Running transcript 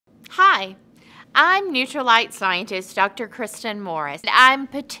Hi, I'm Nutrilite scientist Dr. Kristin Morris. I'm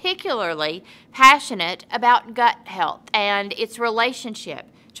particularly passionate about gut health and its relationship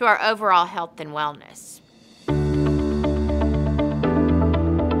to our overall health and wellness.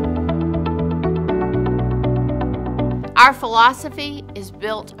 Our philosophy is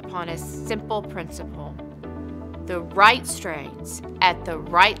built upon a simple principle: the right strains at the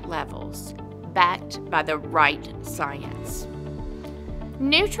right levels, backed by the right science.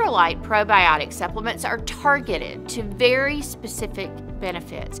 Nutrilite probiotic supplements are targeted to very specific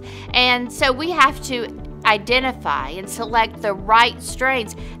benefits, and so we have to identify and select the right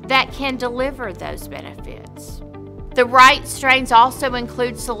strains that can deliver those benefits. The right strains also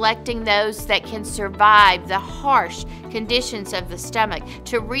include selecting those that can survive the harsh conditions of the stomach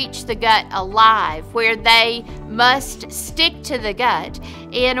to reach the gut alive, where they must stick to the gut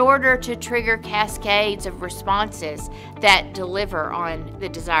in order to trigger cascades of responses that deliver on the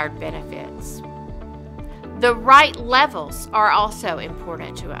desired benefits. The right levels are also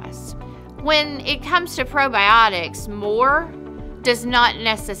important to us. When it comes to probiotics, more does not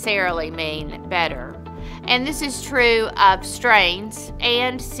necessarily mean better. And this is true of strains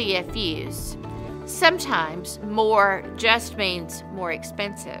and CFUs. Sometimes more just means more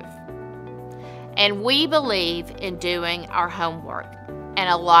expensive. And we believe in doing our homework, and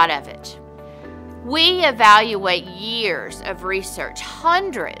a lot of it. We evaluate years of research,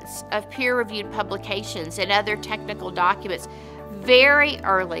 hundreds of peer-reviewed publications and other technical documents very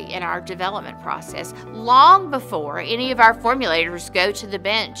early in our development process, long before any of our formulators go to the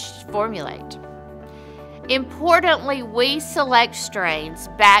bench to formulate. Importantly, we select strains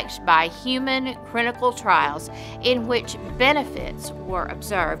backed by human clinical trials in which benefits were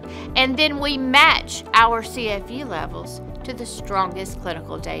observed, and then we match our CFU levels to the strongest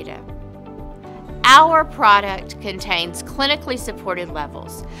clinical data. Our product contains clinically supported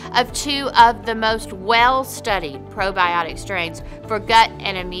levels of two of the most well-studied probiotic strains for gut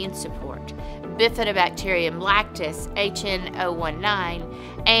and immune support: Bifidobacterium lactis HN019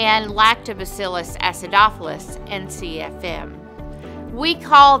 and Lactobacillus acidophilus NCFM. We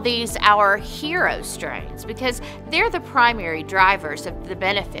call these our hero strains because they're the primary drivers of the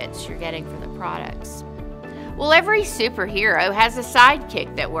benefits you're getting from the products. Well, every superhero has a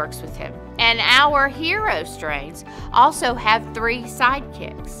sidekick that works with him, and our hero strains also have three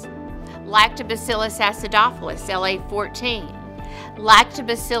sidekicks: Lactobacillus acidophilus LA14,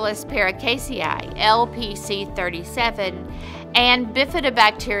 Lactobacillus paracasei LPC37, and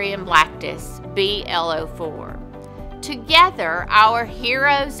Bifidobacterium lactis BLO4. Together, our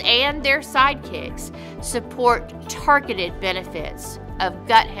heroes and their sidekicks support targeted benefits of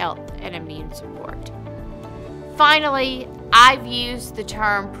gut health and immune support. Finally, I've used the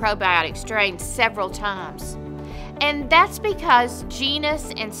term probiotic strain several times, and that's because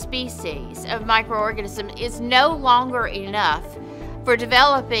genus and species of microorganism is no longer enough for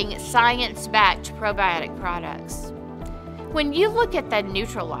developing science-backed probiotic products. When you look at the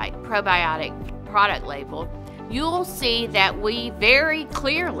Nutrilite probiotic product label, you'll see that we very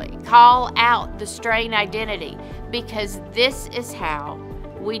clearly call out the strain identity, because this is how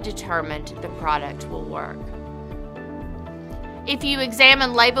we determined the product will work. If you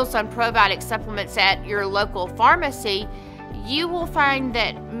examine labels on probiotic supplements at your local pharmacy, you will find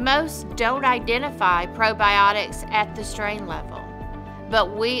that most don't identify probiotics at the strain level.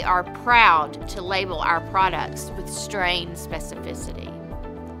 But we are proud to label our products with strain specificity.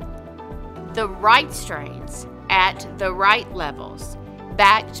 The right strains at the right levels,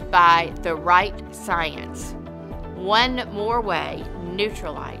 backed by the right science. One more way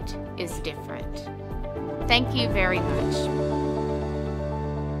Nutrilite is different. Thank you very much.